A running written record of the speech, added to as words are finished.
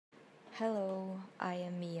Hello, I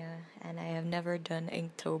am Mia, and I have never done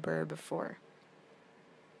Inktober before.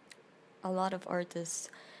 A lot of artists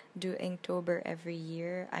do Inktober every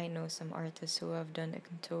year. I know some artists who have done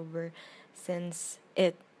Inktober since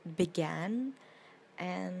it began,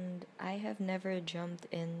 and I have never jumped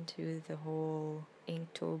into the whole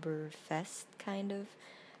Inktober fest kind of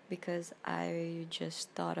because I just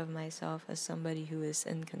thought of myself as somebody who is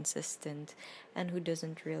inconsistent and who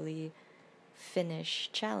doesn't really finish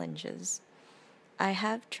challenges. I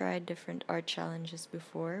have tried different art challenges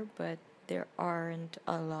before, but there aren't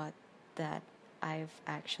a lot that I've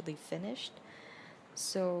actually finished.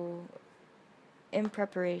 So, in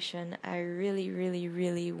preparation, I really, really,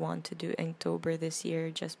 really want to do Inktober this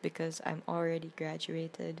year just because I'm already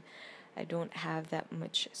graduated. I don't have that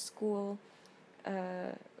much school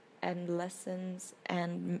uh, and lessons,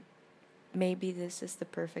 and maybe this is the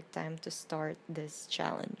perfect time to start this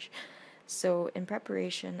challenge. So, in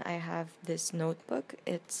preparation, I have this notebook.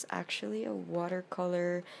 It's actually a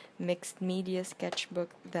watercolor mixed media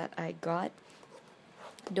sketchbook that I got.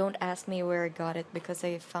 Don't ask me where I got it because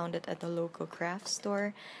I found it at the local craft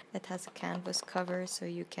store. It has a canvas cover so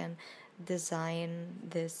you can design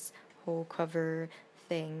this whole cover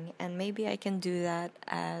thing, and maybe I can do that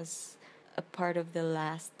as a part of the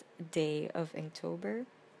last day of Inktober.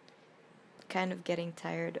 Kind of getting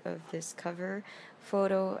tired of this cover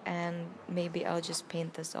photo, and maybe I'll just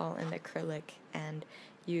paint this all in acrylic and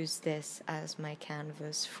use this as my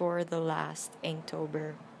canvas for the last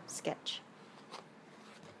Inktober sketch.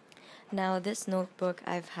 Now, this notebook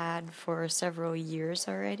I've had for several years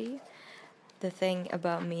already. The thing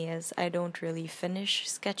about me is I don't really finish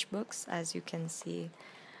sketchbooks, as you can see.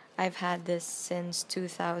 I've had this since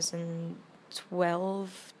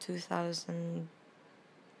 2012,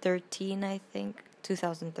 2013, I think,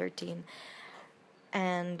 2013.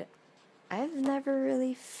 And I've never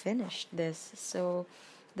really finished this, so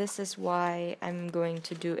this is why I'm going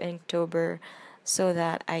to do Inktober so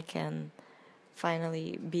that I can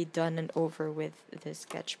finally be done and over with this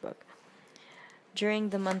sketchbook.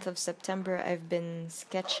 During the month of September, I've been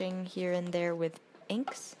sketching here and there with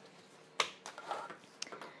inks,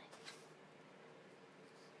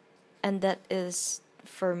 and that is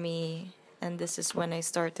for me, and this is when I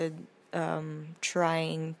started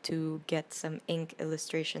trying to get some ink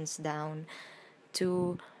illustrations down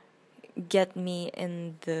to get me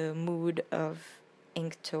in the mood of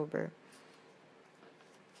Inktober.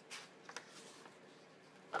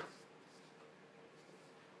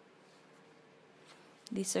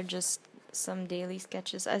 These are just some daily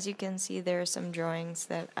sketches. As you can see, there are some drawings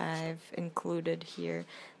that I've included here.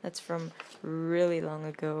 That's from really long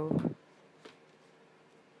ago.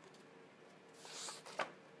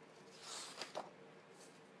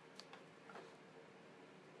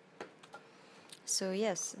 So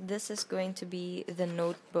yes, this is going to be the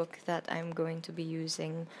notebook that I'm going to be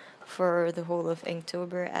using for the whole of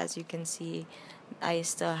Inktober. As you can see, I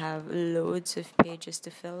still have loads of pages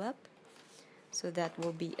to fill up, so that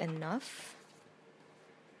will be enough.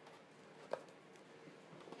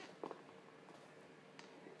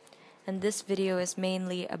 And this video is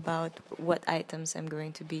mainly about what items I'm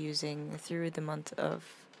going to be using through the month of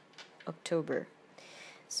October.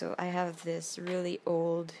 So I have this really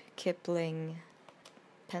old Kipling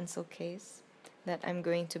pencil case that I'm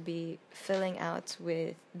going to be filling out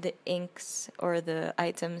with the inks or the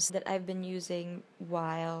items that I've been using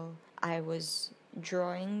while I was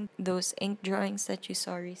drawing those ink drawings that you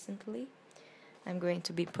saw recently. I'm going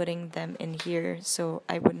to be putting them in here so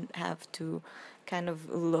I wouldn't have to kind of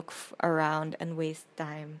look around and waste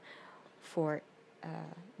time for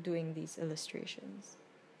doing these illustrations.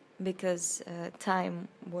 Because time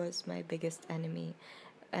was my biggest enemy,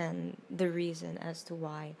 and the reason as to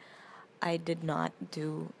why I did not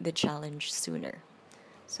do the challenge sooner.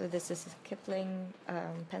 So this is a Kipling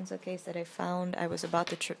pencil case that I found. I was about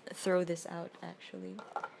to throw this out actually.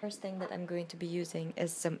 First thing that I'm going to be using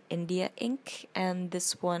is some India ink, and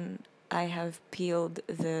this one I have peeled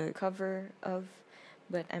the cover of,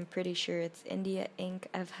 but I'm pretty sure it's India ink.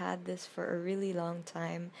 I've had this for a really long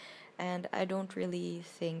time, and I don't really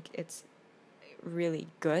think it's really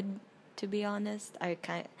good, to be honest.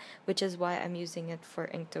 Which is why I'm using it for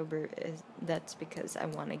Inktober. That's because I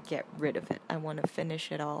want to get rid of it. I want to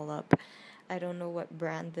finish it all up. I don't know what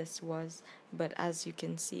brand this was, but as you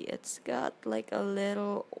can see, it's got like a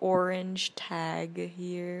little orange tag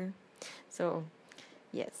here. So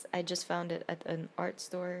yes, I just found it at an art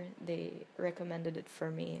store. They recommended it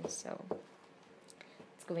for me, so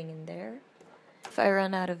it's going in there. If I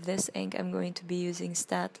run out of this ink, I'm going to be using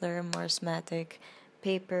Staedtler Marsmatic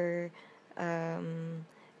paper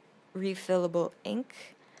refillable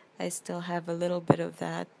ink. I still have a little bit of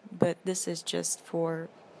that, but this is just for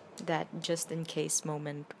that just in case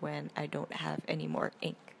moment when I don't have any more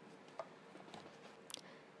ink.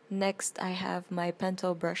 Next, I have my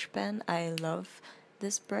Pentel brush pen. I love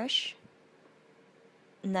this brush.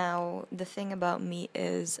 Now, the thing about me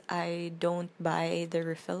is I don't buy the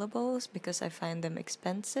refillables because I find them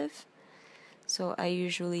expensive. So I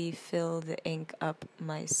usually fill the ink up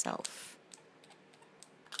myself.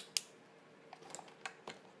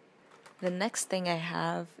 The next thing I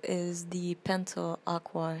have is the Pentel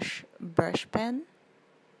Aquash brush pen,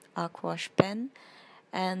 Aquash pen,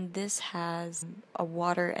 and this has a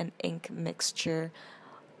water and ink mixture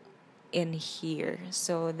in here.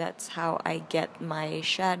 So that's how I get my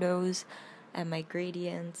shadows and my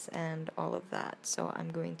gradients and all of that. So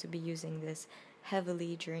I'm going to be using this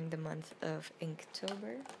heavily during the month of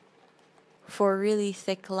Inktober. For really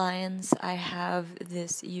thick lines, I have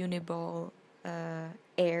this Uniball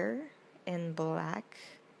Air in black.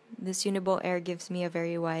 This Uniball Air gives me a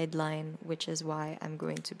very wide line, which is why I'm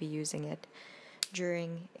going to be using it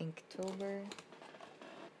during Inktober.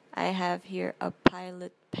 I have here a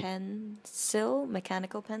Pilot pencil,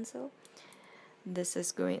 mechanical pencil. This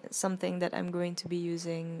is something that I'm going to be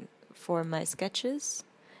using for my sketches.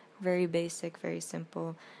 Very basic, very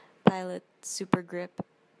simple. Pilot Super Grip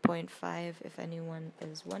 0.5 if anyone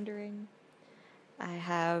is wondering. I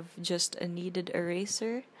have just a kneaded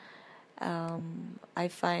eraser. I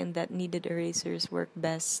find that kneaded erasers work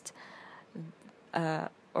best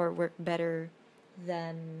or work better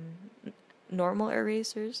than normal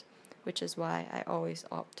erasers, which is why I always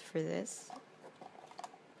opt for this.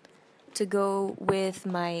 To go with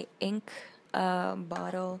my ink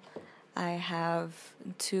bottle, I have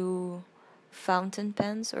two fountain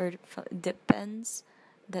pens or dip pens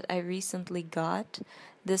that I recently got.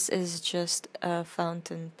 This is just a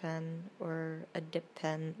fountain pen or a dip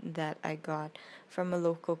pen that I got from a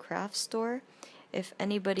local craft store. If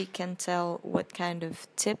anybody can tell what kind of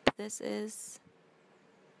tip this is,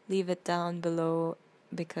 leave it down below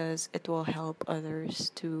because it will help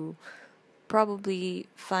others to probably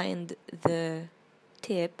find the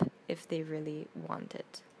tip if they really want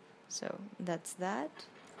it. So that's that.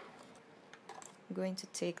 I'm going to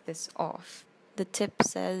take this off. The tip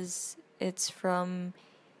says it's from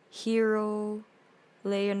Hero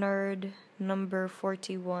Leonard number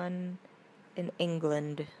 41 in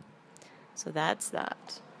England. So that's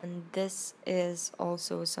that. And this is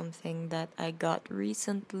also something that I got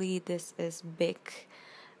recently. This is Bic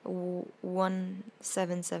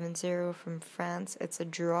 1770 from France. It's a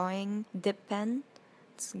drawing dip pen.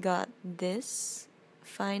 It's got this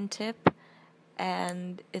fine tip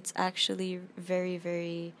and it's actually very,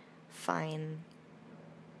 very fine.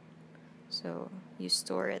 So you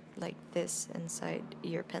store it like this inside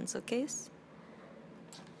your pencil case.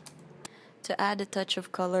 To add a touch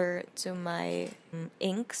of color to my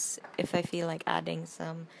inks, if I feel like adding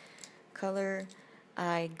some color,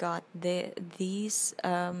 I got these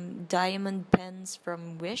diamond pens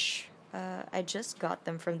from Wish. I just got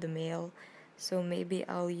them from the mail, so maybe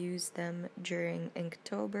I'll use them during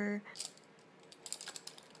Inktober.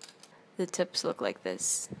 The tips look like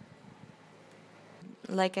this.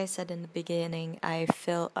 Like I said in the beginning, I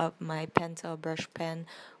fill up my Pentel brush pen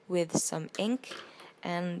with some ink,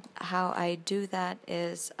 and how I do that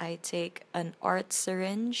is I take an art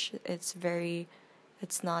syringe. It's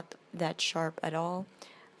not that sharp at all.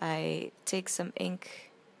 I take some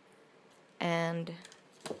ink and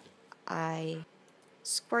I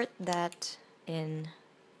squirt that in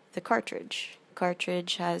the cartridge. The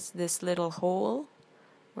cartridge has this little hole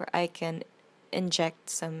where I can inject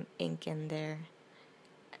some ink in there,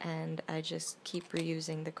 and I just keep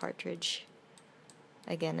reusing the cartridge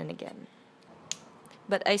again and again.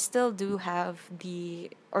 But I still do have the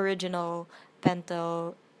original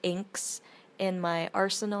Pentel inks in my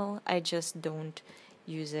arsenal. I just don't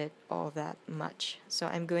use it all that much. So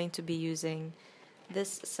I'm going to be using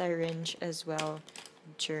this syringe as well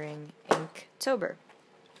during Inktober.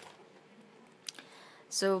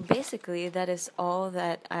 So basically that is all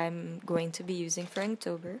that I'm going to be using for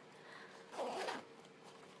Inktober.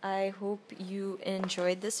 I hope you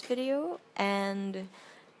enjoyed this video, and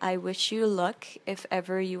I wish you luck if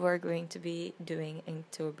ever you are going to be doing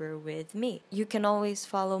Inktober with me. You can always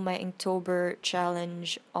follow my Inktober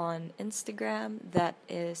challenge on Instagram. That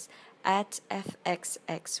is at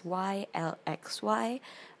FXXYLXY.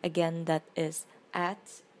 Again, that is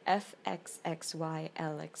at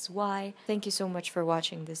FXXYLXY. Thank you so much for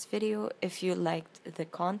watching this video. If you liked the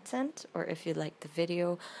content or if you liked the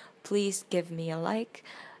video, please give me a like.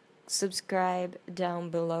 subscribe down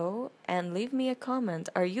below and leave me a comment.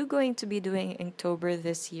 Are you going to be doing Inktober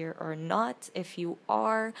this year or not? If you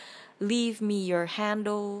are, leave me your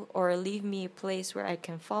handle or leave me a place where I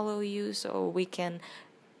can follow you so we can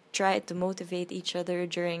try to motivate each other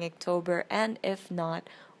during October. And if not,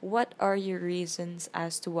 what are your reasons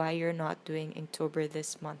as to why you're not doing Inktober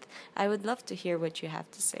this month? I would love to hear what you have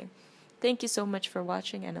to say. Thank you so much for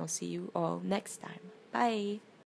watching, and I'll see you all next time. Bye!